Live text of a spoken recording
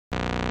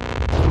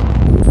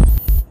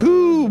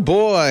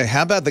boy,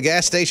 how about the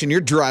gas station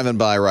you're driving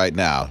by right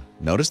now?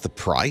 Notice the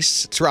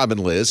price? It's Rob and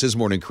Liz, his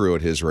morning crew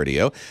at His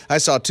Radio. I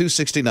saw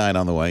 $2.69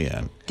 on the way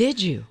in.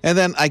 Did you? And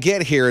then I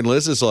get here and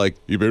Liz is like,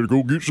 you better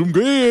go get some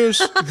gas.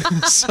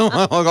 So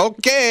I'm like,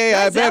 okay,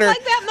 I better.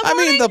 Like that in the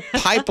morning? the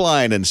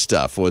pipeline and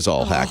stuff was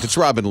all hacked. It's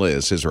Rob and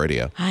Liz, His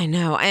Radio. I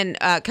know. And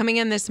coming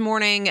in this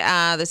morning,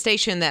 the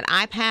station that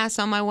I pass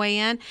on my way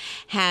in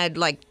had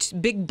like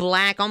big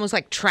black, almost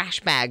like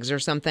trash bags or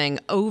something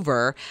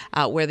over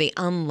where they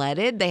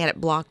unleaded. They had it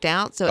blocked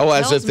out. So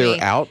as if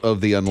they're out of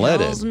the unleaded.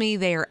 Tells me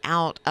they're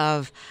out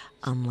of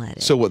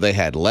unleaded. So what they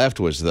had left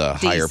was the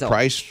higher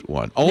priced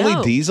one.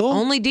 Only diesel?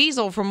 Only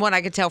diesel from what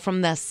I could tell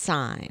from the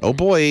sign. Oh,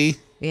 boy.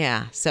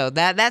 Yeah, so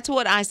that's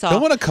what I saw.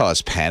 Don't want to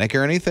cause panic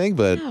or anything,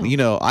 but,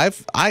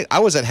 I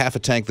was at half a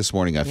tank this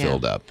morning. I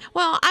filled up.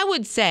 Well, I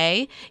would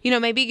say,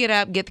 maybe get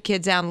up, get the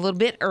kids out a little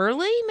bit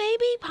early,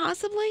 maybe,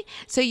 possibly,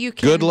 so you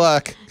can. Good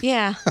luck.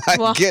 Yeah.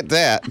 I get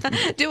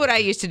that. Do what I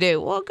used to do.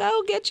 Well,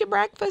 go get your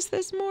breakfast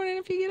this morning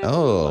if you get up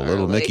little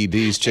early. Mickey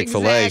D's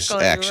Chick-fil-A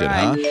action,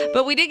 right. huh?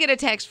 But we did get a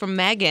text from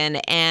Megan,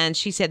 and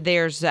she said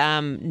there's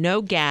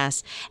no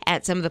gas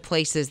at some of the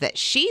places that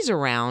she's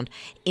around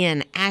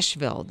in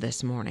Asheville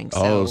this morning.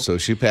 So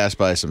she passed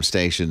by some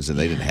stations and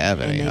they didn't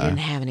have any, They didn't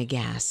have any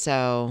gas.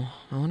 So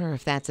I wonder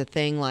if that's a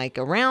thing like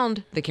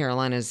around the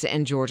Carolinas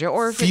and Georgia,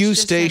 or if few it's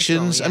just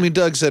stations. central, I mean,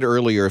 Doug said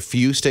earlier, a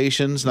few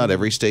stations, not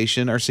every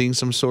station, are seeing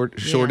some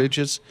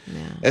shortages. Yeah.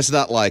 It's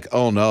not like,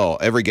 oh no,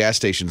 every gas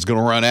station is going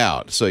to run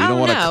out. So you don't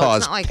want to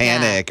cause like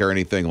panic or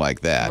anything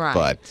like that. Right.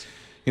 But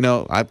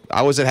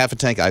I was at half a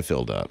tank. I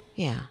filled up.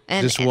 Yeah.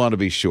 Just want to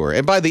be sure.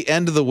 And by the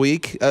end of the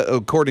week,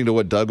 according to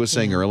what Doug was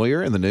saying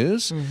earlier in the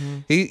news,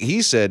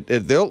 he said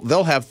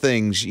they'll have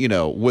things,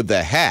 with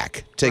the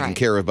hack taken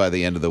care of by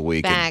the end of the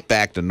week and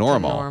back to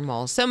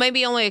normal. So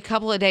maybe only a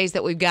couple of days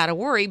that we've got to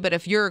worry. But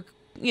if you're,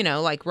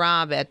 like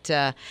Rob at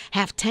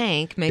half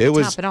tank, maybe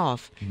top it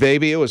off.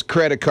 Baby, it was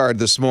credit card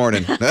this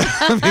morning.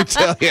 Let me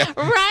tell you.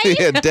 Right?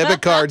 Yeah,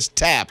 debit cards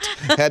tapped.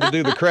 Had to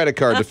do the credit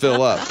card to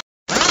fill up.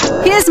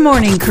 His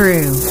morning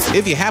crew.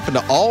 If you happen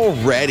to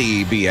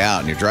already be out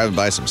and you're driving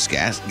by some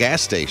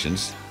gas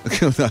stations,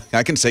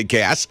 I can say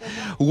gas.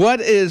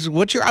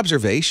 What's your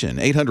observation?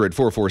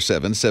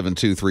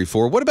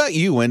 800-447-7234. What about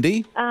you,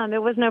 Wendy?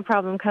 It was no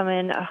problem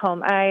coming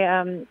home.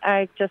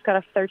 I just got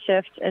off third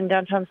shift in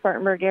downtown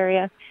Spartanburg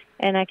area,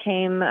 and I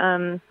came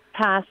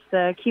past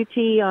the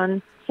QT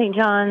on St.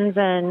 John's,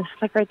 and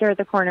like right there at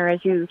the corner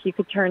as you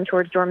could turn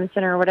towards Dorman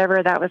Center or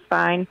whatever, that was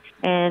fine.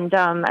 And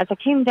as I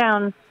came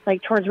down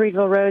like towards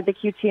Reedville Road, the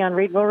QT on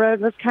Reedville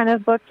Road was kind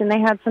of booked, and they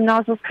had some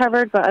nozzles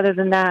covered, but other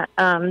than that,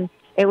 all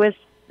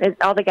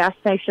the gas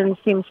stations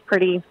seems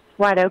pretty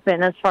wide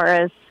open as far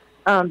as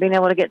being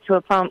able to get to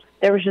a pump.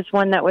 There was just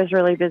one that was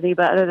really busy,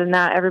 but other than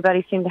that,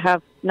 everybody seemed to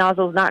have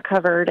nozzles not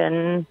covered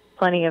and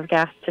plenty of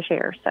gas to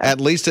share. So.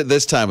 At least at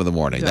this time of the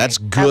morning. That's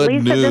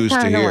good news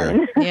to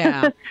hear.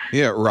 Yeah.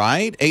 Yeah,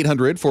 right?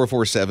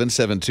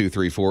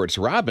 800-447-7234. It's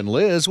Rob and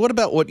Liz. What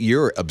about what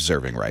you're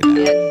observing right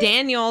now?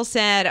 Daniel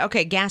said,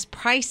 okay, gas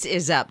price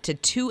is up to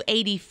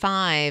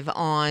 $2.85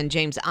 on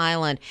James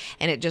Island,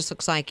 and it just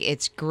looks like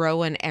it's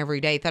growing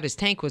every day. Thought his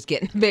tank was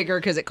getting bigger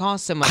because it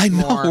costs so much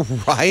more. I know,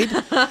 right?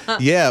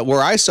 Yeah,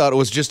 where I saw it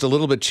was just a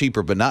little bit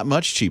cheaper, but not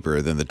much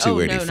cheaper than the $2.85.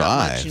 Oh, no, not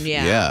much.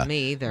 Yeah,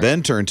 me either.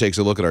 Ben Turn takes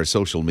a look at our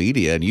social media,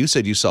 and you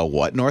said you saw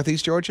what,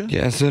 Northeast Georgia?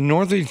 Yeah, so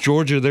Northeast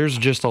Georgia, there's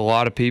just a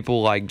lot of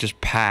people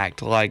just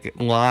packed, like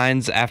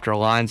lines after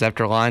lines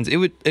after lines.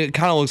 It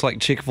kind of looks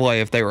like Chick-fil-A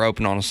if they were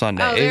open on a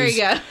Sunday. Oh, there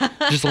you go.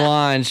 Just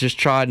lines just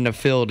trying to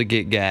fill to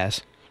get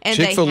gas. And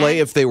Chick-fil-A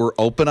if they were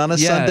open on a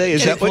Sunday?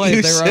 Is that what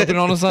you said? They were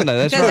open on a Sunday.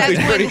 That's right.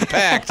 That's pretty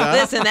packed, huh?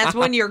 Listen, that's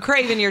when you're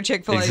craving your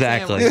Chick-fil-A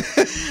Exactly.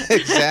 sandwich.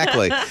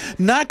 Exactly.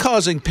 Not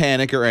causing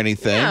panic or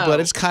anything, but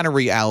it's kind of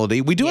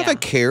reality. We do have a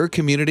CARE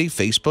community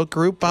Facebook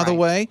group, by the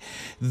way.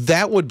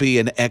 That would be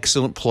an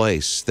excellent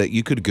place that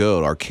you could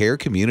go, our CARE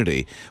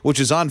community, which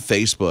is on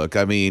Facebook.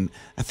 I mean,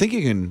 I think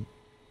you can...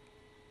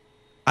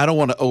 I don't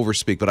want to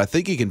overspeak, but I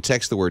think you can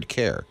text the word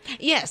CARE.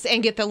 Yes,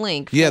 and get the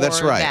link. Yeah,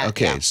 that's right. That.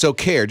 Okay, so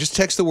CARE. Just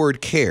text the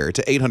word CARE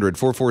to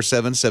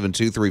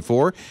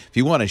 800-447-7234. If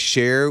you want to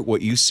share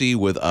what you see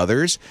with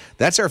others,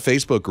 that's our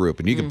Facebook group,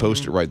 and you can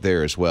post it right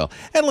there as well.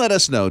 And let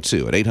us know,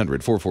 too, at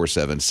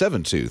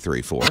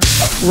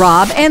 800-447-7234.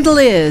 Rob and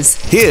Liz.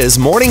 His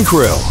morning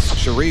crew.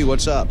 Cherie,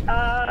 what's up?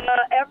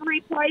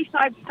 Every place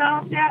I've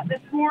stopped at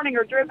this morning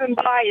or driven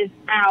by is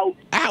out.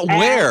 Out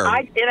where?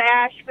 In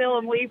Asheville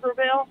and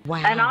Weaverville.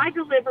 Wow. And I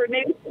deliver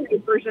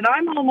newspapers, and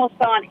I'm almost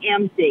on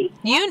empty.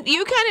 You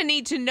kind of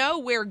need to know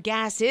where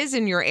gas is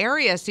in your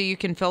area so you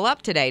can fill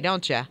up today,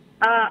 don't you?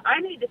 I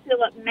need to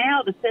fill up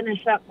now to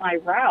finish up my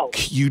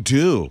route. You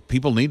do.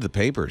 People need the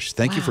papers.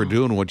 Thank you for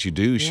doing what you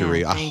do,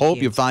 Cherie. I hope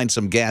you find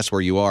some gas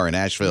where you are in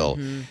Asheville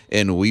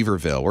and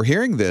Weaverville. We're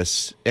hearing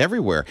this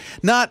everywhere.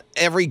 Not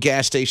every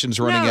gas station's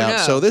running out,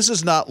 so this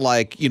is not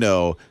like,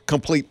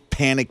 complete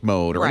panic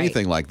mode or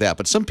anything like that.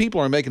 But some people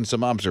are making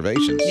some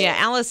observations. Yeah,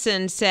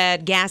 Allison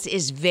said gas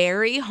is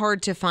very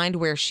hard to find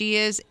where she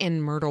is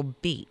in Myrtle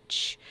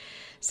Beach.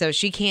 So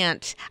she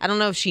can't, I don't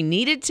know if she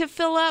needed to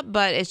fill up,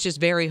 but it's just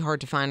very hard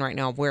to find right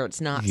now where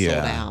it's not sold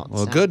out.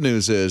 Well, so. good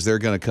news is they're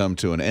going to come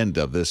to an end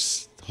of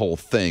this whole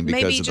thing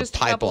because Maybe of just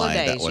the a couple of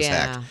pipeline that days, was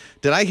yeah. hacked.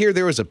 Did I hear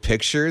there was a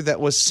picture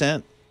that was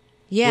sent?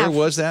 Yeah. Where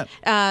was that?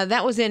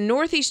 That was in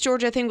Northeast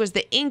Georgia. I think it was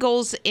the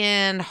Ingalls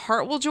in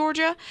Hartwell,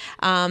 Georgia.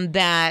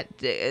 That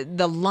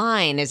the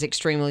line is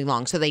extremely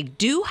long. So they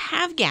do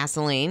have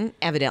gasoline,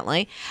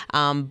 evidently,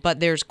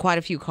 but there's quite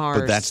a few cars.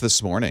 But that's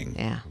this morning.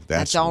 Yeah.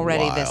 That's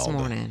already wild. this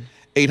morning.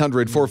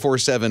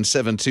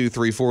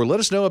 800-447-7234. Let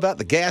us know about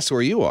the gas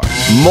where you are.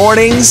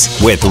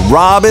 Mornings with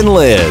Rob and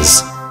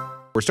Liz.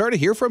 We're starting to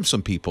hear from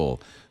some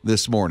people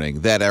this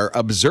morning that are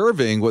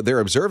observing what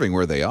they're observing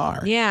where they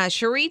are. Yeah,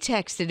 Cherie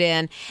texted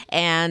in,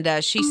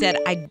 and she said,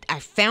 I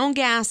found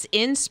gas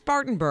in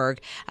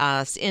Spartanburg,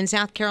 in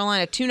South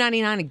Carolina,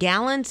 $2.99 a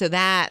gallon. So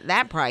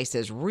that price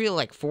is real,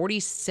 like 40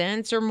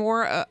 cents or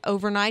more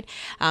overnight.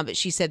 But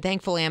she said,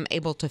 thankfully, I'm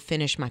able to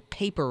finish my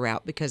paper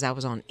route because I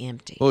was on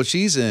empty. Well,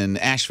 she's in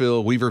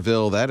Asheville,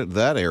 Weaverville,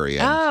 that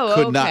area. Oh,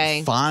 could okay.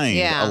 not find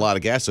Yeah. a lot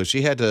of gas, so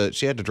she had to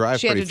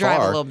drive She had pretty to drive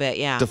far a little bit,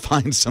 yeah. to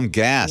find some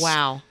gas.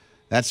 Wow.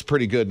 That's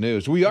pretty good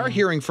news. We are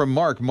hearing from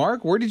Mark.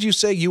 Mark, where did you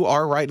say you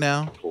are right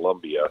now?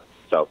 Columbia,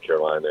 South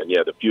Carolina. And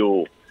yeah, the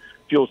fuel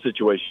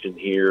situation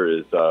here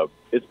is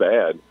it's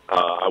bad.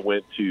 I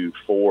went to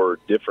 4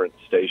 different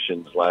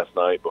stations last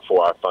night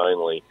before I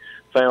finally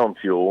found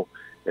fuel,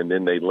 and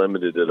then they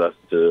limited us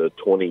to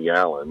 20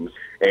 gallons,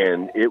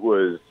 and it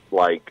was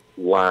like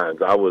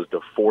lines. I was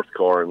the 4th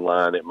car in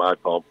line at my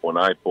pump when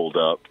I pulled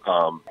up,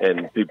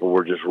 and people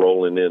were just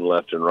rolling in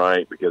left and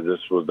right because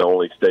this was the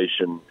only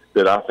station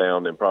that I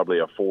found in probably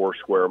a 4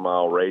 square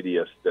mile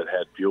radius that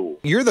had fuel.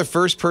 You're the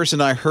first person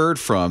I heard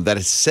from that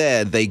has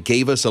said they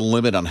gave us a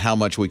limit on how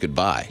much we could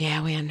buy.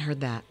 Yeah, we hadn't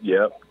heard that.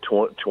 Yep,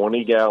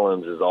 20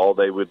 gallons is all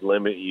they would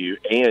limit you,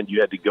 and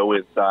you had to go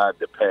inside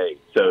to pay.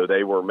 So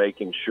they were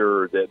making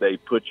sure that they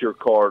put your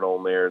card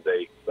on there.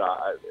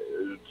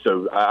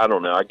 So I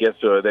don't know. I guess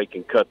they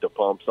can cut the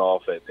pumps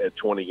off at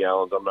 20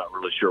 gallons. I'm not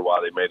really sure why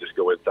they made us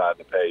go inside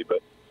to pay,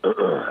 but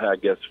I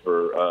guess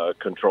for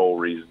control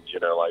reasons,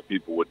 like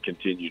people would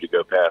continue to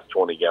go past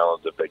 20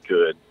 gallons if they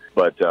could.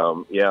 But,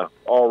 yeah,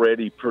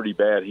 already pretty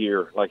bad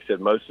here. Like I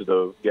said, most of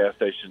the gas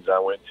stations I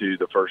went to,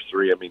 the first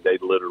 3, I mean, they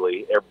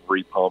literally,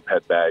 every pump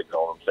had bags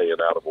on them saying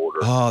out of order.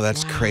 Oh,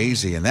 that's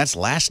crazy. And that's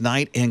last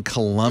night in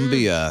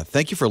Columbia.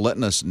 Thank you for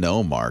letting us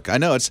know, Mark. I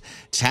know it's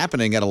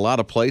happening at a lot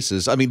of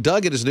places. I mean,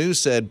 Doug at his news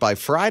said by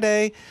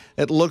Friday,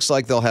 it looks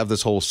like they'll have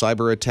this whole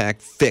cyber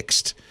attack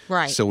fixed.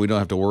 Right. So we don't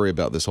have to worry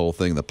about this whole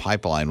thing. The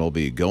pipeline will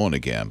be going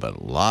again, but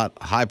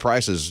high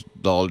prices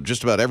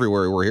just about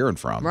everywhere we're hearing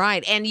from.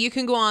 Right. And you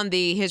can go on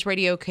the His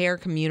Radio Care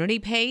community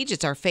page.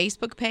 It's our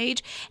Facebook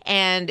page.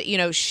 And,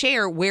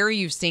 share where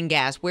you've seen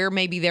gas, where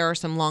maybe there are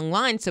some long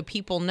lines so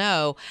people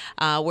know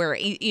where,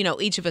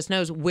 each of us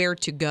knows where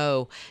to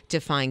go to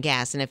find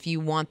gas. And if you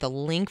want the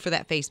link for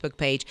that Facebook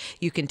page,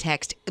 you can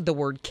text the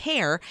word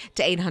CARE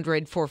to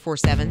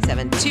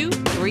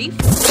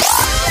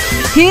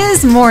 800-447-7234.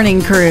 His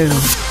morning crew.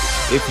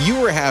 If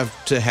you were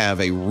to have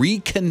a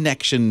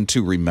reconnection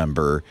to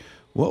remember,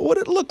 what would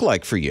it look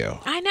like for you?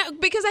 I know,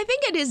 because I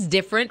think it is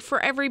different for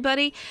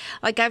everybody.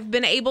 Like, I've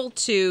been able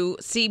to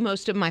see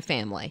most of my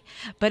family.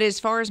 But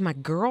as far as my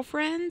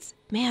girlfriends,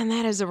 man,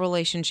 that is a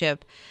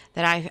relationship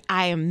that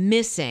I am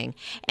missing.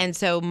 And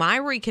so my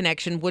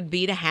reconnection would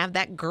be to have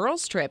that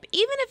girls trip,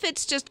 even if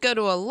it's just go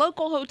to a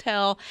local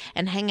hotel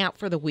and hang out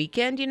for the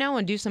weekend,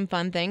 and do some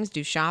fun things,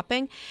 do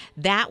shopping.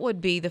 That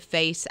would be the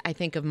face, I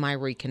think, of my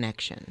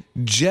reconnection.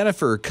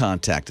 Jennifer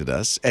contacted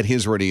us at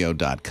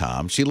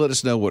hisradio.com. She let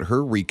us know what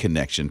her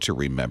reconnection to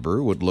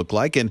remember would look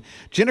like. And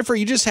Jennifer,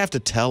 you just have to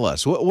tell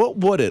us, what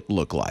would it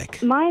look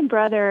like? My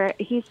brother,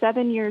 he's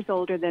 7 years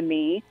older than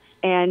me,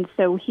 and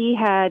so he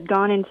had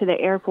gone into the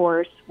Air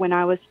Force when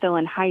I was still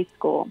in high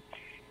school.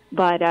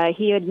 But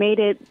he had made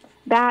it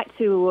back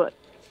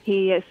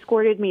he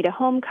escorted me to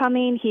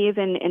homecoming. He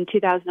even, in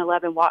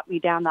 2011, walked me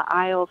down the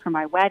aisle for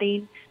my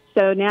wedding.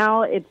 So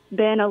now it's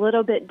been a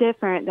little bit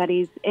different that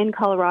he's in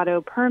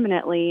Colorado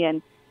permanently,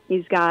 and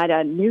he's got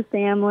a new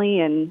family,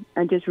 and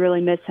I just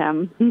really miss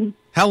him.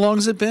 How long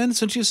has it been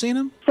since you've seen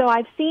him? So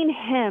I've seen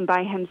him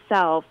by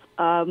himself.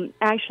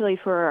 Actually,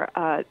 for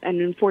an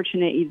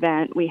unfortunate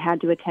event, we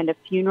had to attend a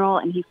funeral,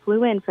 and he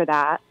flew in for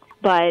that.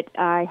 But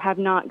I have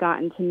not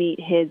gotten to meet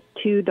his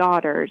 2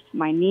 daughters,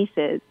 my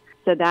nieces.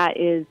 So that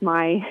is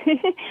my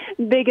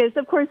biggest.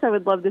 Of course, I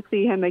would love to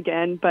see him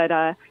again, but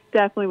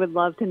definitely would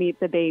love to meet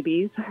the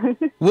babies.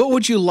 What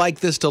would you like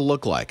this to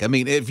look like? I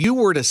mean, if you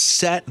were to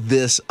set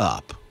this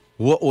up,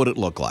 what would it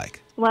look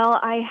like? Well,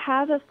 I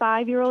have a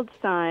 5-year-old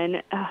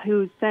son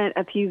who sent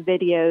a few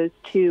videos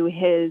to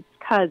his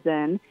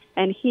cousin,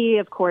 and he,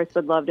 of course,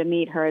 would love to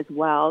meet her as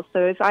well.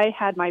 So if I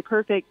had my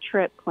perfect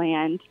trip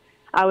planned,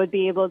 I would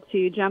be able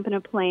to jump in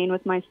a plane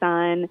with my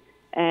son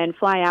and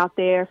fly out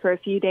there for a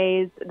few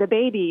days. The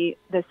baby,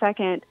 the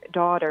second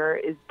daughter,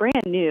 is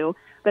brand new,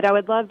 but I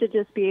would love to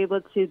just be able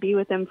to be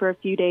with them for a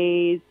few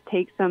days,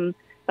 take some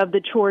of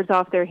the chores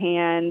off their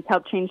hands,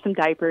 help change some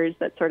diapers,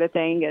 that sort of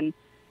thing, and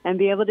and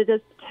be able to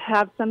just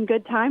have some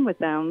good time with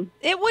them.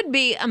 It would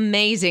be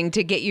amazing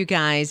to get you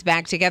guys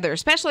back together,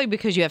 especially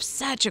because you have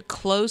such a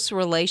close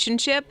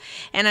relationship.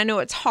 And I know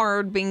it's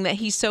hard being that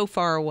he's so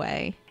far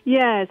away.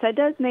 Yes, that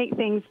does make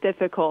things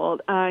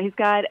difficult. He's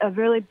got a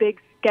really big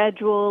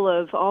schedule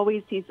of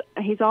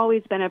he's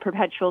always been a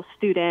perpetual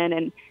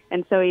student,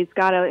 and so he's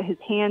got his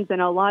hands in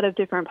a lot of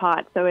different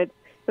pots. So it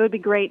would be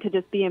great to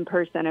just be in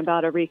person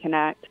about a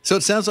reconnect. So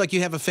it sounds like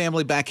you have a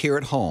family back here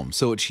at home.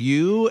 So it's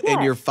you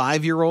and your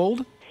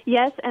 5-year-old?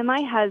 Yes, and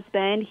my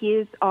husband. He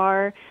is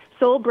our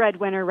sole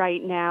breadwinner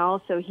right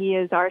now, so he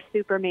is our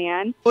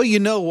Superman. Well, you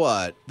know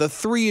what? The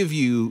three of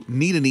you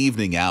need an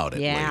evening out at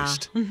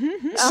least.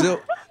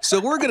 So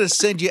we're going to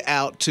send you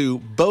out to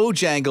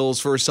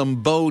Bojangles for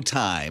some bow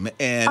time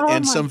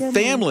and some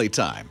family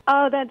time.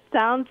 Oh, that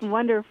sounds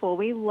wonderful.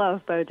 We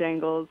love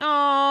Bojangles.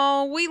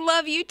 Oh, we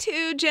love you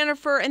too,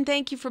 Jennifer, and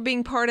thank you for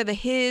being part of the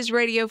His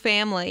Radio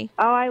family.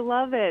 Oh, I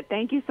love it.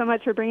 Thank you so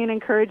much for bringing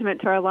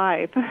encouragement to our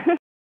life.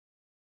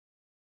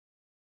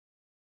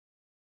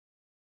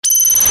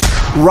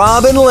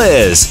 Rob and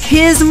Liz.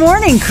 His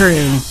morning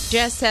crew.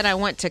 Jess said I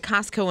went to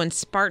Costco in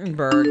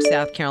Spartanburg,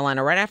 South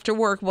Carolina, right after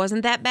work.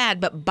 Wasn't that bad,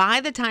 but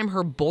by the time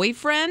her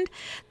boyfriend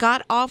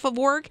got off of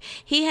work,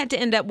 he had to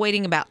end up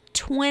waiting about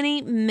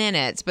 20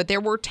 minutes. But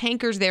there were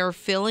tankers there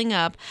filling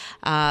up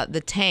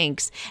the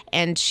tanks,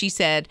 and she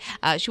said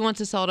she wants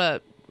us all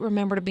to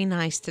remember to be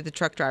nice to the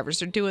truck drivers.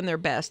 They're doing their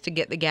best to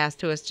get the gas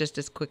to us just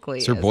as quickly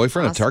as Is her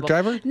boyfriend possible. a truck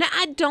driver? No,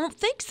 I don't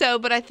think so,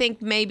 but I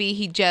think maybe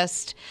he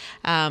just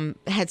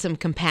had some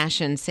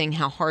compassion seeing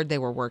how hard they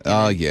were working.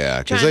 Oh,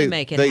 yeah. Trying to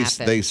make it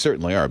happen. They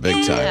certainly are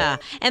big time. Yeah.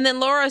 And then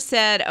Laura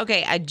said,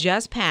 okay, I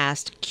just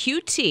passed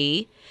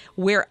QT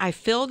where I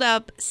filled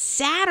up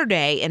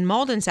Saturday in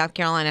Malden, South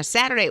Carolina.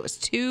 Saturday it was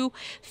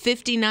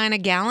 $2.59 a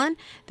gallon.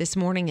 This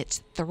morning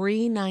it's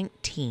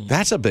 $3.19.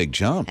 That's a big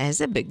jump.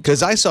 That's a big jump.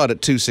 Because I saw it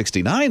at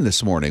 $2.69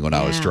 this morning when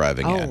I was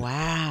driving in. Oh,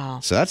 wow.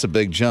 So that's a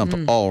big jump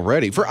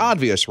already for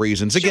obvious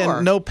reasons.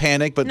 Again, no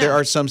panic, but there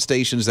are some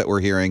stations that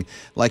we're hearing,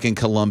 like in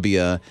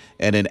Columbia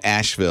and in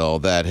Asheville,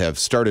 that have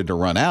started to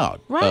run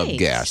out of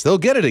gas. They'll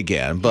get it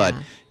again, but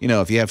you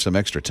know, if you have some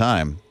extra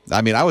time.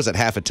 I mean, I was at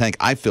half a tank.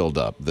 I filled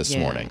up this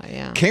morning.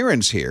 Yeah.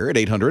 Karen's here at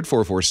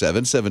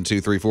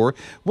 800-447-7234.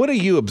 What are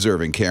you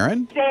observing,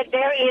 Karen? Said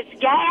there is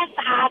gas.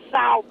 I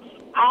saw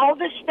all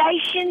the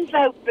stations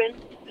open,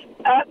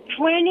 up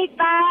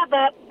 25,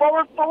 up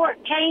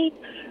 414,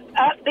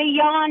 up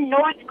beyond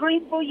North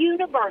Greenville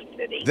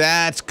University.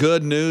 That's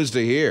good news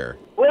to hear.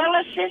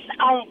 Willis's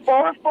on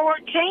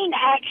 414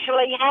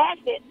 actually has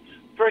it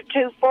for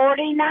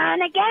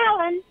 $2.49 a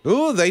gallon.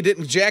 Ooh, they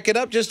didn't jack it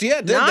up just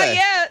yet, did they? Not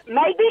yet.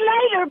 Maybe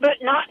later, but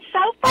not so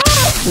far.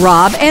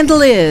 Rob and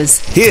Liz.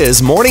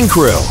 His morning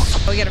crew.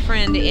 We got a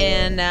friend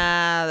in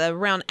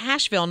around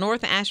Asheville,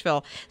 North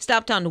Asheville,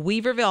 stopped on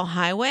Weaverville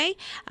Highway.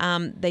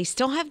 They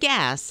still have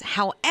gas.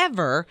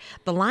 However,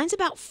 the line's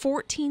about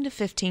 14 to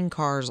 15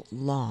 cars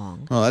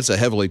long. Well, that's a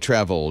heavily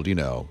traveled,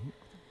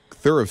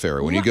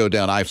 thoroughfare when you go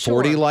down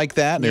I-40 like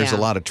that, and there's a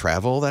lot of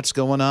travel that's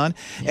going on.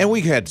 And we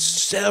had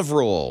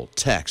several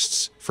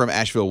texts from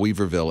Asheville,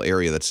 Weaverville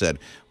area that said,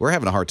 we're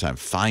having a hard time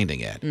finding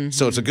it.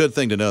 So it's a good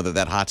thing to know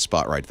that hot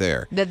spot right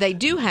there. That they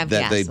do have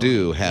That they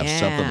do have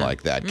something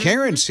like that.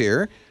 Karen's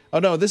here. Oh,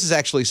 no, this is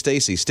actually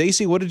Stacy.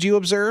 Stacy, what did you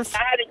observe?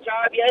 I had a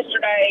job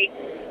yesterday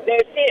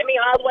that sent me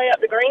all the way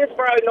up to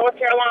Greensboro, North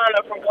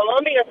Carolina from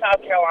Columbia,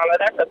 South Carolina.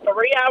 That's a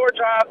 3-hour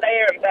drive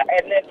there and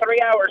then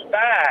 3 hours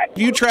back.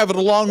 You traveled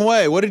a long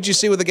way. What did you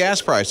see with the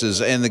gas prices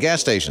and the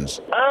gas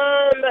stations?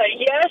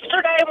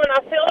 Yesterday when I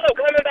filled up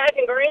coming back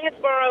in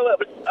Greensboro, it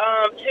was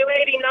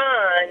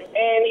 $2.89,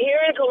 and here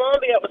in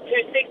Columbia it was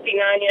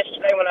 $2.69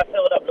 yesterday when I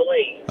filled up the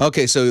Lizz.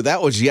 Okay, so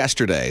that was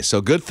yesterday.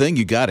 So good thing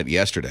you got it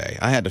yesterday.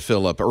 I had to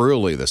fill up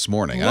early this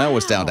morning, and I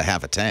was down to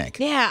half a tank.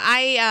 Yeah,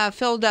 I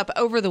filled up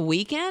over the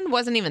weekend.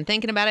 Wasn't even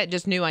thinking about it.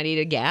 Just knew I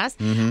needed gas.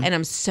 And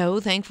I'm so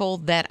thankful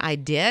that I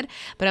did.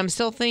 But I'm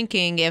still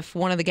thinking if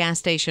one of the gas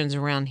stations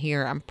around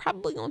here, I'm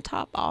probably going to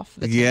top off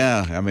the tank.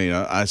 Yeah, I mean,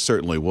 I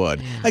certainly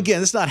would. Yeah.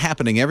 Again, it's not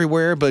happening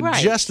everywhere, but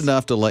just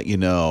enough to let you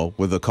know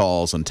with the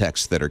calls and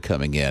texts that are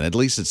coming in. At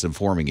least it's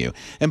informing you.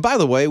 And by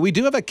the way, we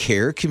do have a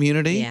care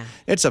community. Yeah.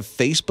 It's a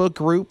Facebook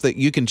group that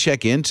you can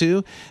check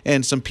into,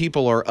 and some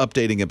people are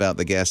updating about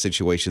the gas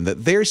situation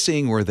that they're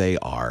seeing where they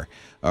are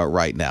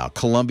right now.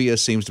 Columbia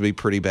seems to be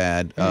pretty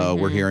bad.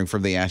 We're hearing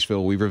from the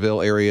Asheville,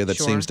 Weaverville area that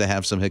seems to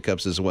have some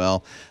hiccups as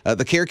well.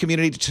 The care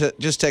community,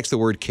 just text the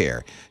word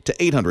CARE to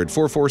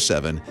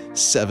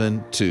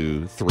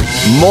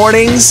 800-447-7234.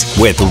 Mornings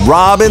with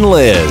Rob and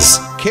Liz.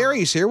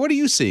 Carrie's here. What are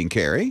you seeing,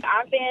 Carrie?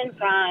 I've been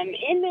from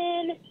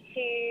Inman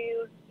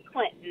to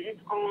Clinton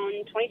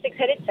on 26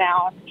 headed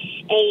south,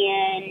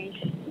 and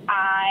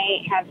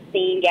I have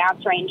seen gas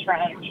range from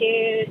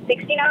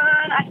 $2.69,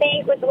 I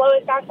think, was the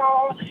lowest I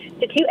saw,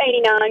 to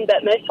 $2.89,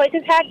 but most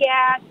places had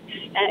gas,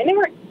 and there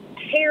weren't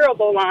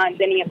terrible lines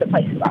any of the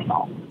places I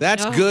saw.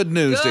 That's good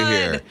news to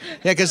hear.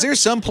 Yeah, because there's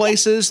some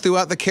places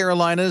throughout the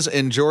Carolinas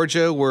and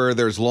Georgia where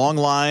there's long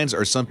lines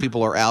or some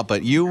people are out,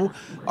 but you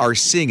are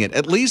seeing it,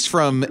 at least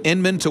from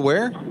Inman to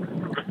where?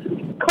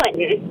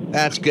 Clinton.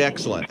 That's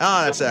excellent.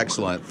 Oh, that's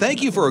excellent.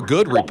 Thank you for a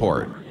good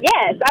report.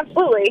 Yes,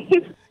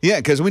 absolutely. Yeah,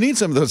 because we need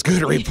some of those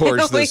good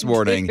reports this We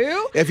morning.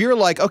 do? If you're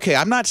like, okay,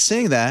 I'm not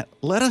seeing that,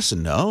 let us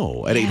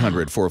know at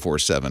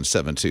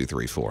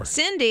 800-447-7234.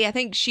 Cindy, I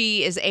think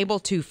she is able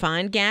to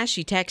find gas.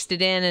 She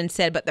texted in and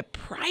said, but the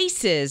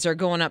prices are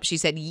going up. She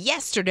said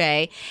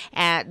yesterday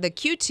at the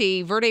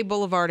QT Verde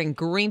Boulevard in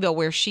Greenville,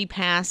 where she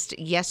passed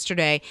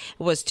yesterday,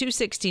 was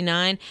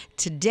 $2.69.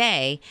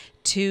 Today,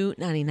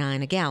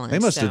 $2.99 a gallon. They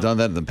must have done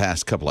that in the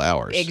past couple of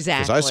hours.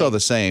 Exactly. Because I saw the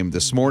same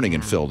this morning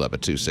and filled up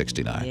at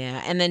 $2.69.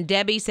 Yeah, and then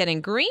Debbie said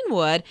in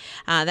Greenwood,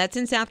 that's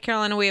in South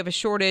Carolina, we have a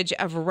shortage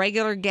of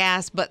regular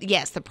gas, but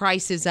yes, the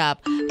price is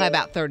up by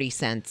about 30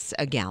 cents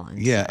a gallon.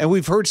 Yeah, and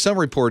we've heard some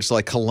reports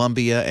like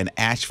Columbia and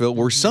Asheville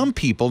where some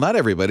people, not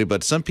everybody,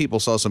 but some people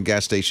saw some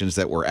gas stations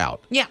that were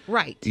out. Yeah,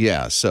 right.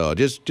 Yeah, so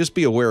just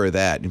be aware of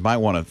that. You might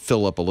want to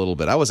fill up a little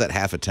bit. I was at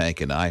half a tank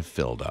and I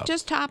filled up.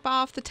 Just top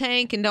off the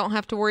tank and don't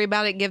have to worry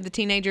about it. Give the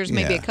teenagers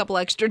maybe Yeah. a couple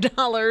extra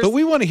dollars. But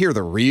we want to hear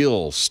the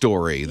real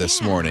story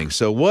this morning.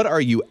 So what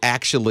are you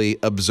actually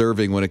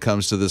observing when it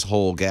comes to this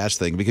whole gas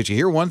thing? Because you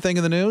hear one thing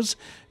in the news,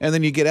 and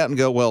then you get out and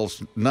go, well,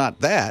 not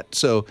that.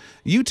 So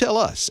you tell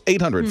us.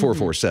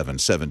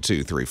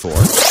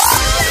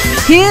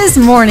 800-447-7234. His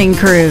morning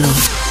crew.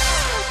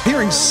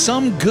 Hearing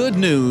some good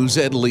news,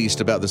 at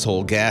least, about this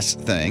whole gas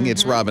thing.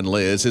 It's Robin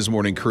Liz, his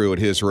morning crew at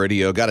his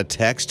radio. Got a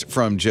text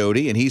from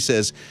Jody, and he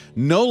says,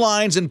 no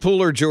lines in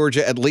Pooler,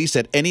 Georgia, at least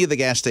at any of the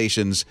gas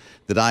stations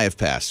that I have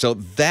passed. So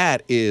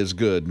that is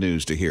good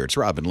news to hear. It's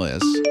Robin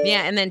Liz.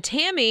 Yeah, and then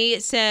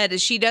Tammy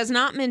said she does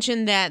not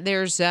mention that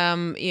there's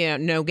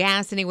no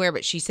gas anywhere,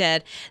 but she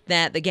said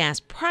that the gas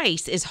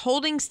price is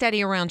holding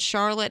steady around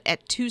Charlotte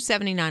at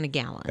 $2.79 a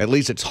gallon. At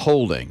least it's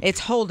holding. It's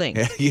holding.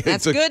 Yeah,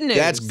 That's good news.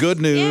 That's good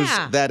news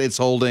Yeah. that it's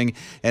holding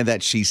and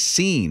that she's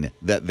seen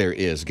that there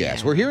is gas.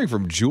 Yeah. We're hearing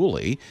from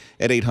Julie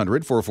at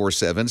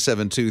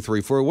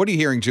 800-447-7234. What are you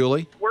hearing,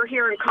 Julie? We're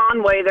here in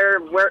Conway. They're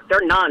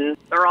none.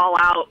 They're all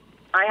out.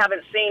 I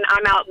haven't seen.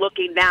 I'm out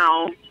looking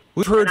now,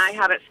 We've heard and I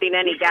haven't seen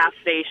any gas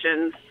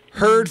stations.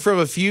 from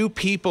a few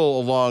people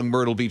along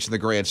Myrtle Beach and the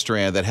Grand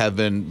Strand that have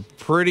been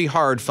pretty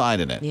hard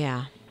finding it.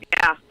 Yeah.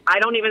 Yeah, I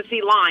don't even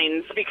see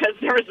lines because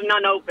there's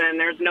none open.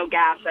 There's no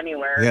gas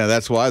anywhere. Yeah,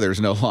 that's why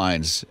there's no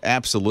lines.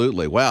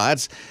 Absolutely. Wow,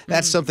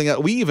 that's something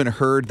that we even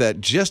heard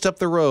that just up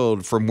the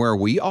road from where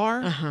we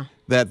are,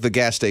 that the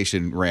gas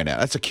station ran out.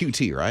 That's a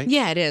QT, right?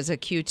 Yeah, it is a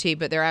QT,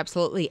 but they're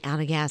absolutely out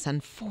of gas,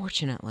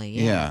 unfortunately.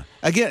 Yeah.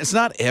 Again, it's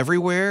not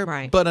everywhere,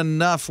 Right. but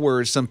enough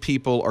where some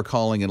people are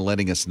calling and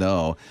letting us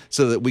know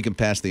so that we can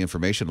pass the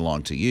information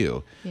along to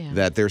you. Yeah.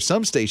 That there's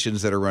some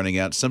stations that are running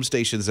out, some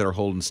stations that are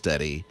holding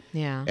steady,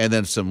 Yeah. and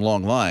then some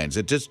long lines.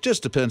 It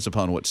just depends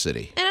upon what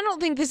city. And I don't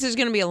think this is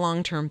going to be a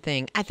long-term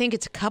thing. I think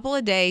it's a couple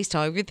of days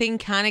till everything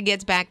kind of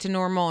gets back to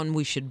normal, and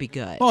we should be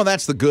good. Well,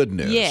 that's the good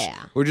news. Yeah.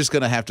 We're just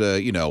going to have to,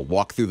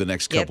 walk through the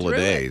next Get couple of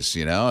through it. days,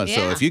 And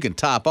so Yeah. if you can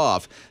top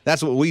off,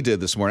 that's what we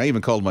did this morning. I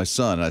even called my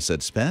son and I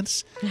said,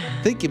 Spence, I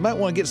think you might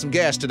want to get some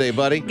gas today,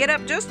 buddy. Get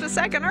up just a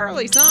second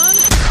early,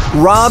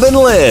 son. Robin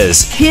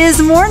Liz.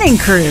 His morning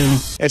crew.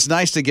 It's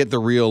nice to get the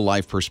real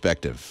life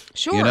perspective.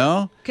 Sure. You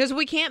know? Because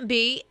we can't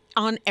be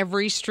on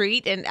every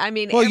street and,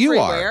 Well, you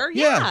everywhere. are.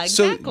 Yeah,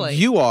 So exactly.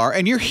 you are,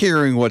 and you're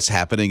hearing what's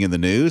happening in the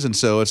news. And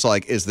so it's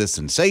like, is this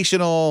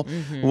sensational?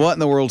 What in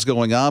the world's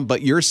going on?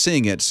 But you're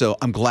seeing it. So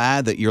I'm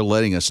glad that you're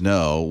letting us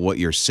know what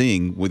you're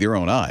seeing with your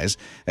own eyes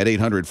at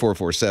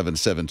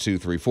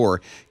 800-447-7234.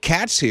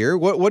 Kat's here.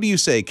 What do you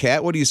say,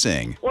 Kat? What are you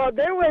seeing? Well,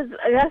 there was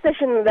a gas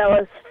station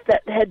that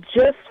had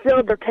just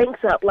filled their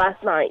tanks up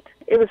last night.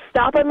 It was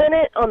stop a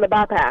minute on the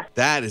bypass.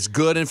 That is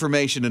good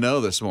information to know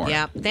this morning.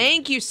 Yeah.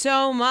 Thank you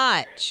so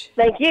much.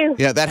 Thank you.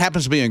 Yeah, that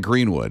happens to be in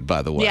Greenwood,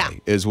 by the way, Yeah,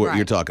 is what right.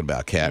 you're talking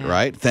about, Kat,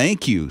 right?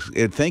 Thank you.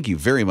 And thank you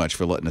very much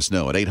for letting us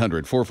know at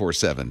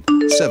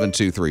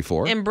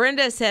 800-447-7234. And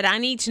Brenda said, I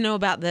need to know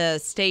about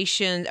the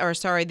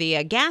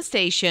gas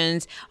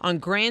stations on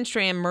Grand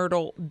Strand,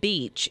 Myrtle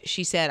Beach.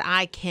 She said,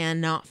 I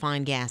cannot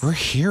find gas We're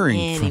hearing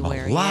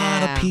anywhere. from a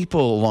lot of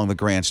people along the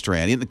Grand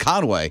Strand. In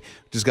Conway,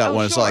 just got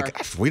one. It's sure.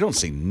 like, we don't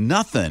see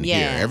nothing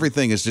here.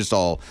 Everything is just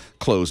all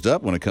closed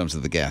up when it comes to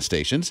the gas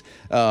stations.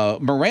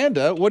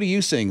 Miranda, what are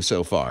you seeing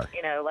so far?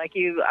 Like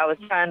you, I was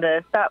trying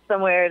to stop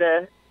somewhere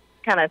to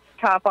kind of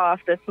top off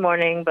this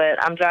morning,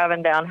 but I'm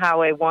driving down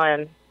Highway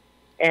 1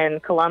 in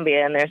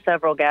Columbia, and there's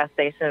several gas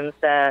stations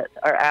that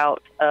are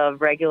out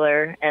of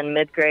regular and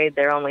mid-grade.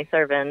 They're only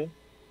serving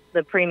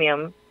the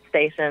premium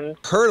stations.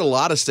 Heard a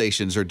lot of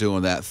stations are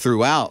doing that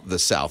throughout the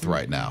South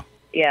right now.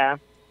 Yeah.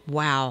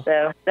 Wow.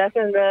 So that's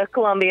in the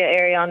Columbia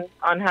area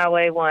on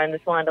Highway 1.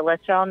 Just wanted to let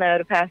y'all know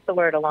to pass the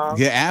word along.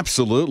 Yeah,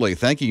 absolutely.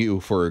 Thank you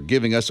for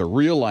giving us a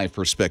real-life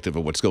perspective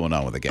of what's going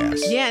on with the gas.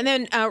 Yeah, and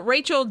then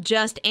Rachel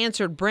just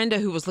answered Brenda,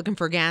 who was looking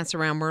for gas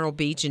around Myrtle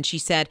Beach, and she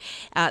said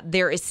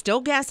there is still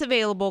gas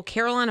available,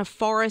 Carolina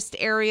Forest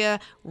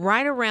area,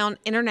 right around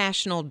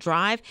International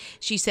Drive.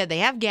 She said they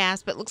have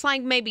gas, but it looks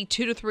like maybe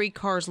 2 to 3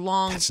 cars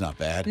long. That's not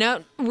bad.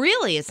 No,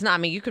 really, it's not. I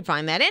mean, you could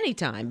find that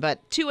anytime, but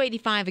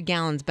 $2.85 a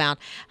gallon's about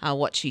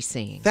what she she's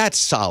seeing. That's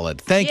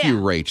solid. Thank you,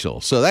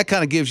 Rachel. So that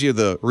kind of gives you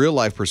the real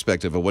life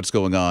perspective of what's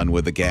going on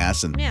with the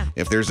gas and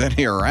if there's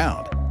any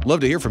around. Love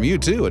to hear from you,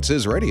 too. It's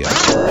His Radio.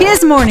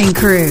 His Morning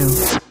Crew.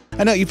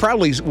 I know you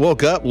probably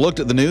woke up, looked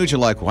at the news, you're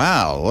like,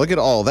 wow, look at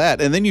all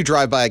that. And then you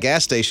drive by a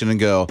gas station and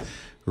go,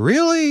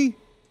 really?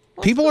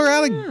 People are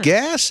out of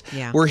gas?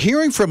 Yeah. We're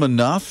hearing from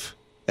enough.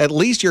 At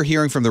least you're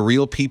hearing from the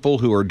real people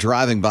who are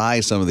driving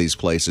by some of these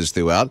places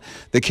throughout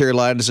the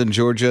Carolinas and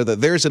Georgia that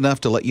there's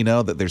enough to let you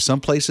know that there's some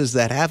places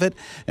that have it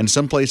and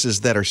some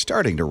places that are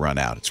starting to run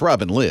out. It's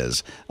Rob and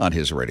Liz on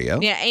His Radio.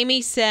 Yeah,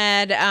 Amy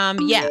said,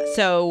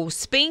 so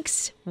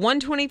Spinks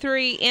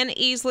 123 in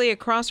Easley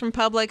across from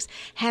Publix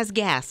has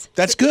gas.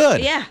 That's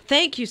good. Yeah,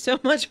 thank you so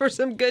much for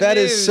some good news. That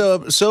is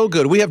so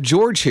good. We have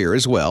George here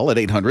as well at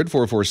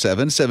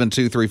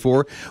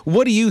 800-447-7234.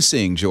 What are you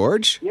seeing,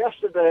 George?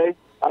 Yesterday,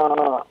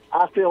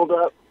 I filled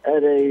up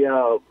at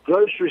a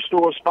grocery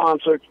store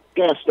sponsored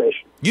gas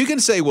station. You can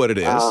say what it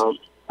is.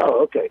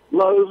 Okay.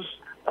 Lowe's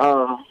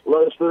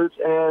Foods,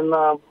 and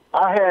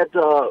I had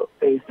a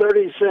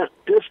 30-cent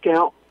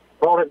discount,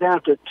 brought it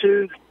down to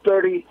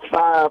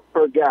 $2.35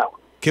 per gallon.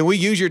 Can we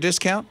use your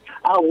discount?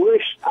 I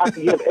wish I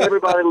could give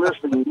everybody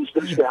listening this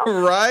discount.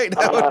 Right?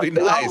 That would be in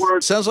other nice.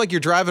 words, Sounds like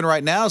you're driving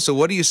right now, so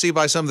what do you see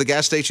by some of the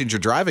gas stations you're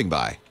driving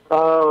by?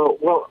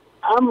 Well,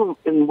 I'm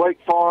in Wake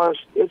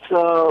Forest. It's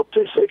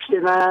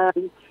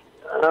 $2.69.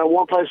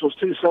 One place was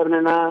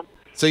 $2.79.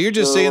 So you're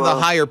just seeing the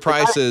higher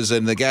prices,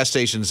 and the gas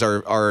stations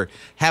are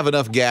have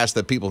enough gas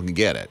that people can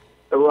get it.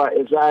 Right,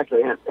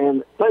 exactly.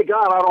 And thank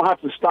God I don't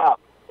have to stop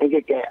and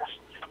get gas.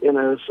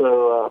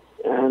 So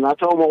and I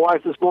told my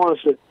wife this morning,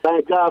 I said,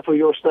 thank God for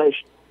your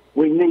station.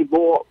 We need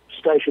more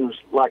stations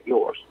like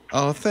yours.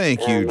 Oh,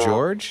 thank you,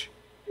 George.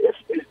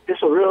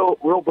 It's a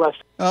real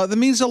blessing. That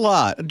means a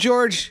lot.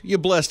 George, you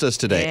blessed us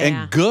today.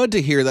 Yeah. And good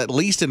to hear that, at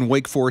least in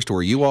Wake Forest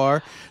where you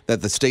are,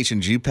 that the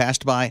stations you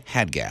passed by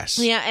had gas.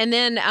 Yeah, and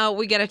then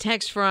we got a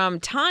text from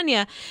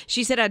Tanya.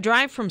 She said, I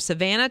drive from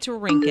Savannah to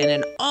Rincon,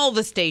 and all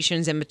the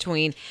stations in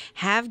between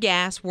have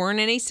gas, weren't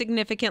any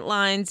significant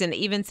lines, and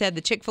even said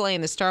the Chick-fil-A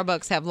and the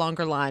Starbucks have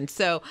longer lines.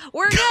 So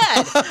we're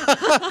good.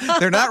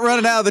 They're not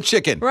running out of the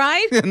chicken.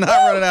 Right? They're not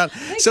running out.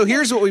 So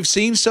here's what we've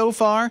seen so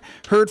far.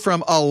 Heard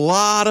from a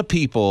lot of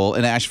people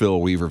in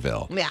Asheville,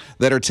 Weaverville. Yeah.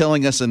 That are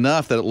telling us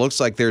enough that it looks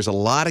like there's a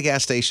lot of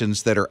gas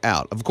stations that are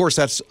out. Of course,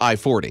 that's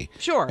I-40.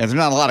 Sure. And there's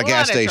not a lot of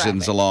gas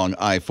stations traffic along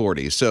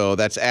I-40. So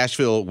that's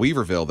Asheville,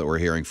 Weaverville that we're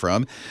hearing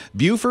from.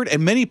 Buford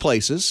and many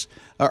places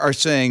are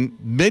saying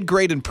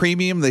mid-grade and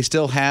premium, they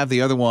still have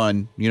the other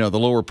one, the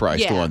lower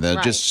priced one,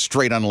 just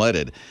straight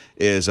unleaded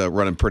is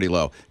running pretty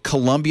low.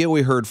 Columbia,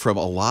 we heard from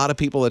a lot of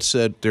people that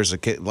said there's a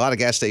lot of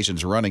gas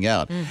stations running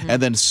out,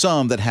 and then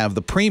some that have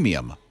the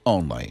premium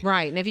only.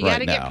 Right. And if you got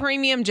to get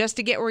premium just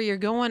to get where you're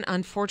going,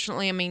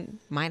 unfortunately,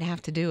 might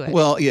have to do it.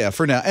 Well, yeah,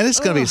 for now. And it's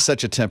going to be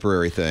such a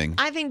temporary thing.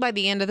 I think by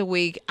the end of the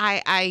week,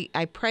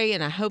 I pray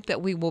and I hope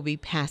that we will be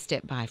past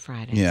it by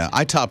Friday. Yeah,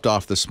 I topped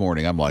off this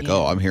morning. I'm like,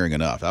 I'm hearing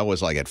enough. I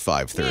was like at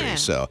 5:30.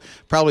 So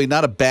probably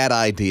not a bad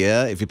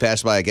idea if you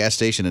pass by a gas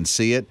station and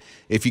see it.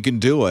 If you can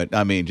do it,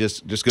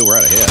 just go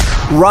right ahead.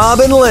 Rob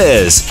and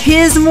Liz.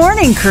 His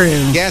Morning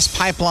Crew. Gas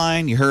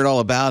pipeline, you heard all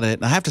about it.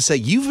 And I have to say,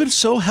 you've been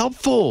so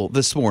helpful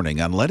this morning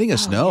on letting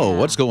us know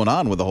what's going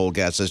on with the whole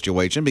gas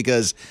situation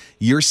because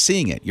you're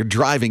seeing it. You're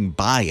driving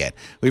by it.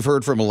 We've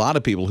heard from a lot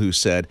of people who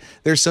said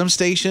there's some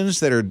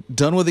stations that are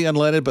done with the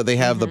unleaded, but they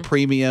have the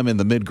premium and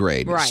the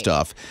mid-grade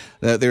stuff.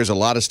 There's a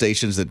lot of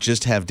stations that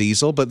just have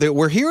diesel, but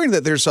we're hearing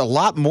that there's a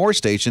lot more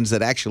stations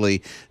that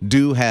actually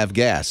do have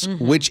gas,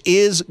 which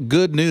is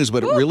good news,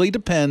 but it really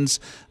depends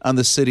on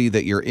the city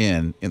that you're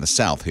in the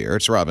South here.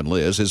 It's Rob and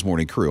Liz, His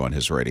Morning Crew on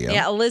His Radio.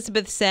 Yeah,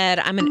 Elizabeth said,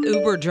 I'm an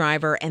Uber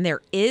driver, and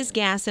there is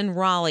gas in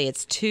Raleigh.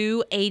 It's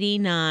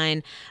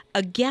 $2.89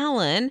 a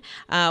gallon,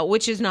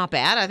 which is not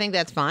bad. I think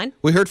that's fine.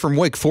 We heard from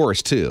Wake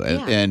Forest, too.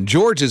 And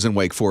George is in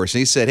Wake Forest. And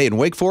he said, hey, in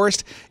Wake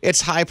Forest,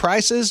 it's high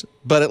prices,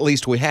 but at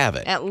least we have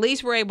it. At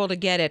least we're able to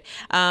get it.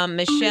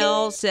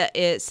 Michelle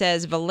it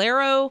says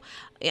Valero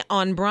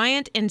on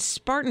Bryant and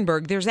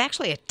Spartanburg. There's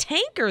actually a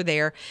tanker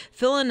there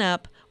filling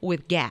up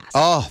with gas.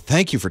 Oh,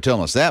 thank you for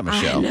telling us that,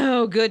 Michelle. I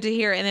know, good to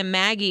hear. And then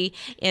Maggie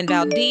in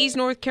Valdez,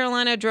 North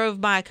Carolina, drove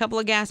by a couple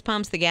of gas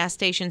pumps. The gas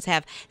stations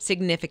have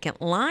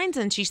significant lines,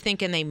 and she's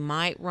thinking they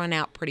might run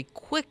out pretty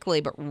quickly.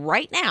 But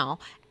right now,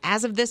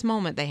 as of this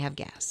moment, they have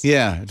gas.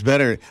 Yeah, it's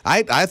better.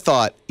 I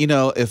thought,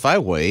 if I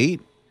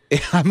wait,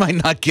 I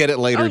might not get it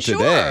later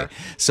today.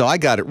 So I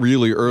got it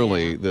really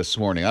early this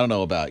morning. I don't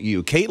know about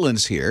you.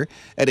 Caitlin's here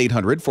at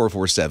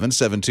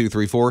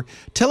 800-447-7234.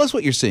 Tell us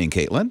what you're seeing,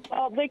 Caitlin.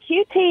 The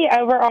QT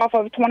over off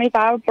of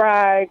 25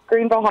 by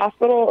Greenville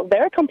Hospital,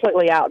 they're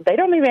completely out. They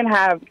don't even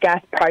have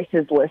gas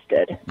prices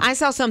listed. I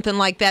saw something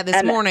like that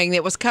this morning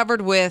that was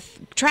covered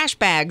with trash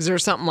bags or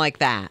something like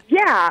that.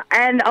 Yeah,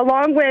 and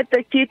along with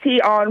the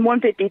QT on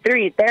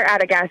 153, they're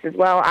out of gas as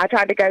well. I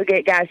tried to go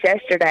get gas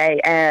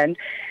yesterday, and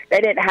they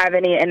didn't have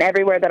any, and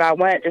everywhere that I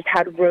went just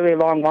had really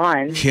long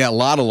lines. Yeah, a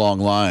lot of long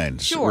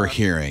lines Sure. we're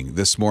hearing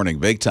this morning,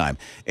 big time.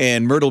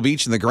 And Myrtle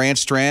Beach and the Grand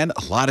Strand,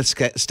 a lot of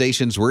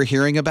stations we're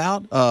hearing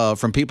about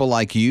from people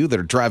like you that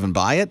are driving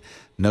by it.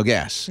 No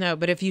gas. No,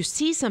 but if you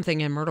see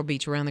something in Myrtle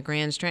Beach around the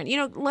Grand Strand,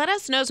 let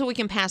us know so we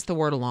can pass the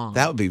word along.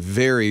 That would be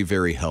very,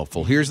 very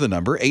helpful. Here's the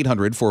number,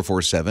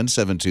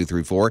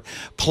 800-447-7234,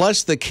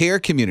 plus the CARE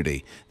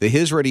community, the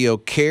His Radio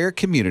CARE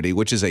community,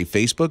 which is a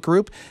Facebook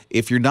group.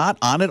 If you're not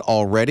on it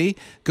already,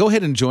 go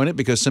ahead and join it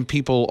because some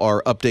people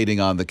are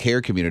updating on the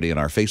CARE community in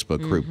our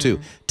Facebook group, too.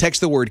 Text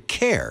the word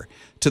CARE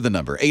to the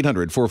number,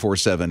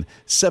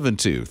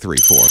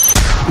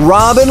 800-447-7234.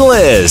 Rob and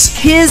Liz.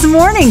 His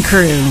morning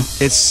crew.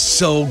 It's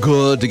so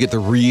good to get the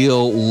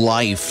real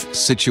life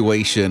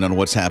situation on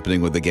what's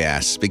happening with the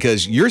gas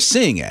because you're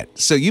seeing it.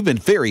 So you've been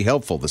very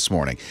helpful this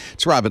morning.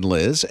 It's Rob and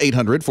Liz,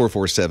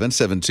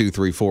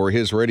 800-447-7234,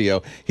 His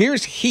Radio.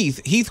 Here's Heath.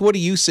 Heath, what are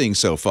you seeing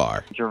so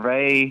far?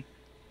 Gervais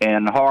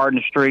and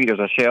Hardin Street, there's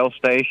a Shell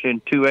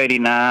station,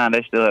 289.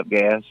 They still have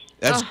gas.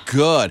 That's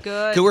good.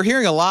 good. 'Cause we're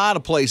hearing a lot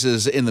of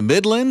places in the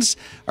Midlands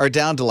are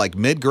down to like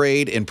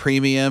mid-grade and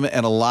premium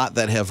and a lot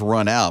that have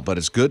run out. But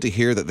it's good to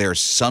hear that there are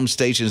some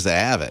stations that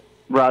have it.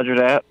 Roger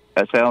that.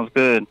 That sounds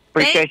good.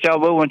 Appreciate y'all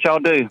doing what y'all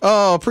do.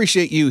 Oh,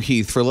 appreciate you,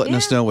 Heath, for letting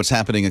us know what's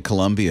happening in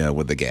Columbia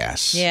with the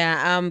gas.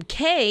 Yeah,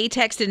 Kay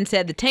texted and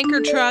said the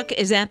tanker truck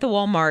is at the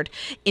Walmart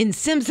in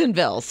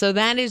Simpsonville, so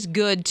that is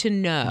good to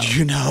know.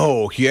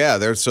 Yeah,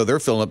 they're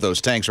filling up those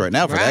tanks right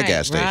now for that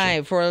gas station.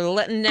 Right, for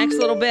the next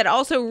little bit.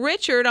 Also,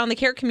 Richard on the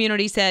CARE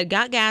community said,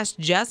 got gas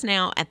just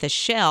now at the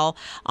Shell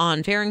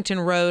on Farrington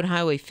Road,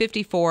 Highway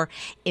 54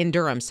 in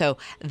Durham. So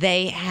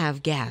they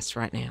have gas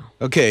right now.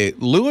 Okay,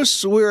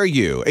 Lewis, where are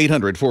you?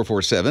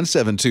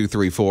 800-447-7234.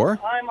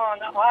 I'm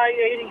on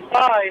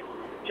I-85,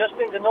 just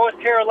into North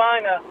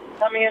Carolina,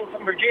 coming in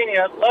from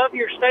Virginia. Love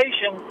your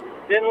station.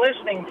 Been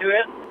listening to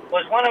it.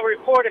 Was want to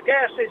report a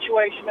gas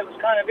situation that was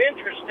kind of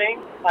interesting.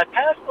 I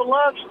passed the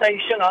Love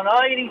station on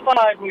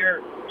I-85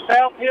 near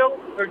South Hill,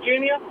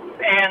 Virginia,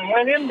 and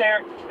went in there.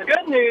 The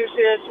good news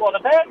is, well,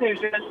 the bad news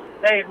is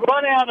they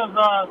run out of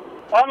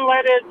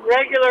unleaded,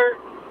 regular,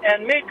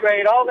 and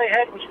mid-grade. All they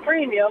had was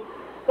premium,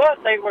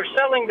 but they were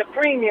selling the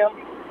premium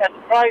at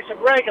the price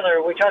of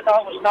regular, which I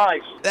thought was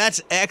nice.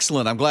 That's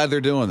excellent. I'm glad they're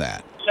doing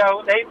that.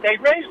 So they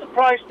raised the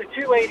price to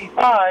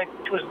 $2.85,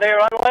 which was their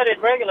unleaded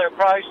regular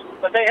price,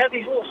 but they had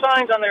these little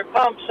signs on their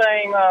pump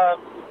saying,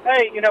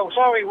 hey,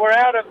 sorry, we're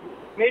out of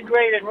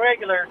mid-grade and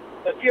regular,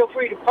 but feel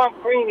free to pump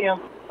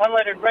premium,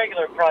 unleaded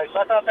regular price.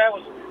 I thought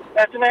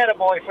that's an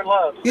attaboy for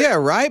Love. Yeah,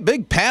 right?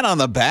 Big pat on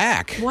the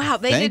back. Wow,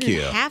 they Thank didn't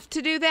you. have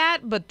to do that,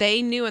 but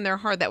they knew in their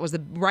heart that was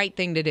the right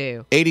thing to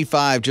do.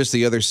 85, just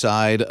the other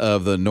side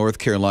of the North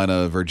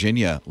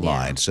Carolina-Virginia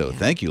line. So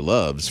thank you,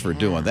 Loves, for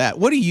doing that.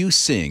 What are you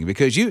seeing?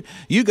 Because you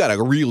got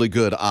a really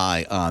good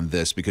eye on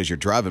this because you're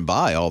driving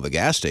by all the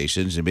gas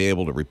stations and be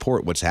able to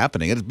report what's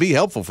happening. It'd be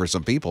helpful for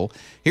some people.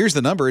 Here's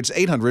the number. It's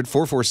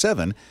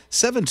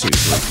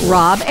 800-447-7234.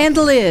 Rob and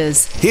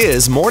Liz.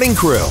 His morning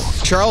crew.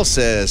 Charles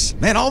says,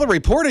 man, all the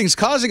reporting's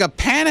causing a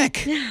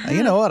panic.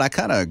 You know what? I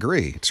kind of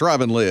agree. It's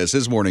Rob and Liz,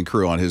 His morning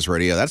crew on His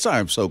Radio. That's why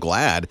I'm so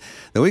glad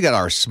that we got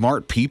our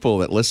smart people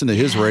that listen to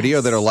His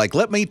Radio that are like,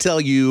 let me tell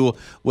you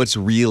what's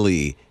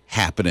really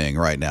happening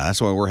right now.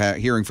 That's why we're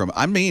hearing from.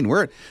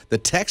 The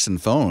texts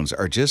and phones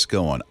are just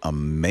going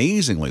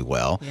amazingly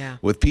well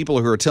with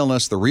people who are telling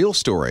us the real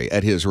story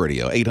at His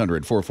Radio.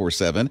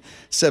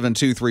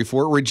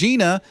 800-447-7234.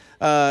 Regina,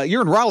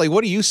 you're in Raleigh.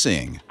 What are you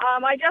seeing?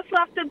 I just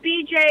left the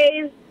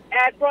BJ's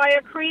at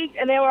Briar Creek,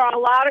 and there were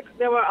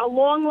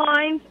long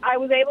lines. I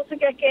was able to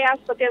get gas,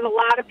 but there's a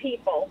lot of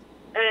people,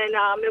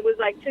 and it was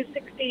like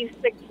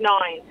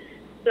 266.9.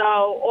 So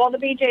all the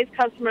BJ's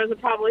customers are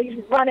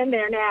probably running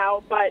there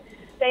now, but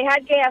they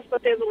had gas,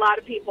 but there's a lot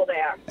of people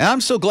there. And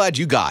I'm so glad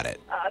you got it.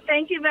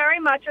 Thank you very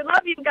much. I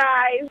love you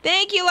guys.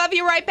 Thank you. Love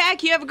you right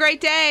back. You have a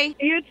great day.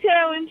 You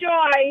too.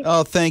 Enjoy.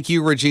 Oh, thank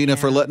you, Regina,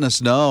 for letting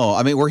us know.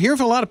 I mean, we're hearing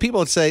from a lot of people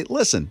that say,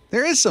 listen,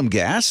 there is some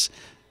gas.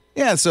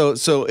 Yeah, so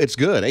it's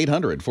good.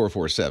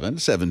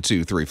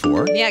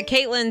 800-447-7234. Yeah,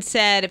 Caitlin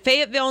said,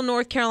 Fayetteville,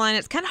 North Carolina,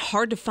 it's kind of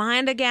hard to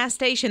find a gas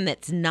station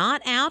that's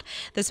not out.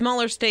 The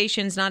smaller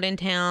stations not in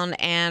town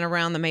and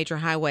around the major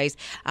highways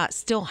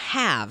still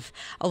have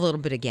a little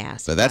bit of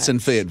gas. So that's in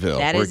Fayetteville.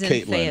 That where is in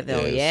Caitlin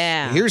Fayetteville, is.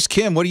 yeah. Here's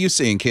Kim. What are you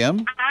seeing,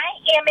 Kim? I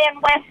am in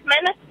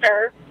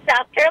Westminster,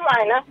 South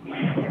Carolina,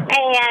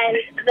 and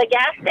the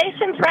gas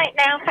stations right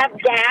now have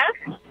gas.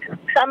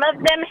 Some of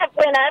them have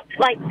went up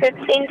like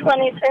 15,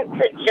 20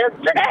 cents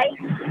yesterday,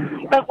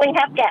 but we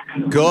have gas.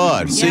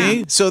 Good.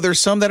 See? So there's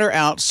some that are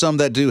out, some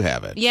that do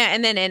have it. Yeah,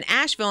 and then in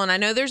Asheville, and I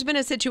know there's been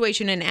a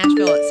situation in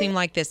Asheville, it seemed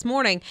like this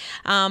morning,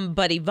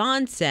 but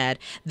Yvonne said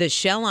the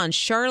Shell on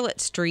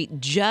Charlotte Street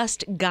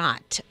just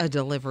got a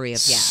delivery of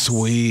gas.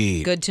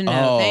 Sweet. Good to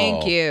know.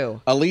 Thank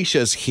you.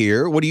 Alicia's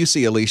here. What do you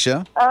see,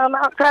 Alicia? I'm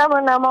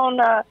traveling. I'm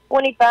on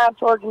 25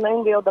 towards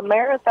Moonville. The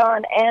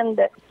Marathon and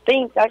the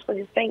Sphinx,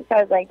 actually the Sphinx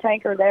has a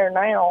tanker there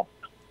now.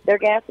 Their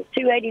gas is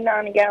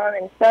 $2.89 a gallon,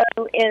 and so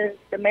is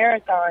the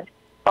Marathon.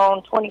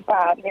 on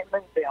 25 near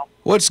Moonville.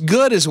 What's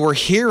good is we're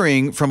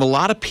hearing from a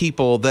lot of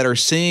people that are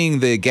seeing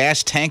the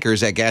gas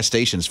tankers at gas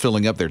stations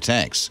filling up their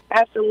tanks.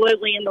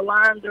 Absolutely, and the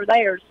lines are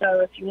there, so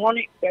if you want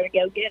it, you better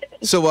go get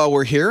it. So while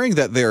we're hearing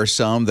that there are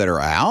some that are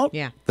out,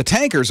 the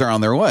tankers are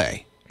on their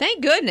way.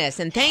 Thank goodness,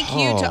 and thank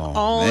you to Oh,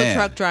 all man. the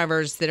truck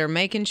drivers that are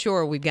making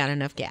sure we've got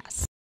enough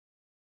gas.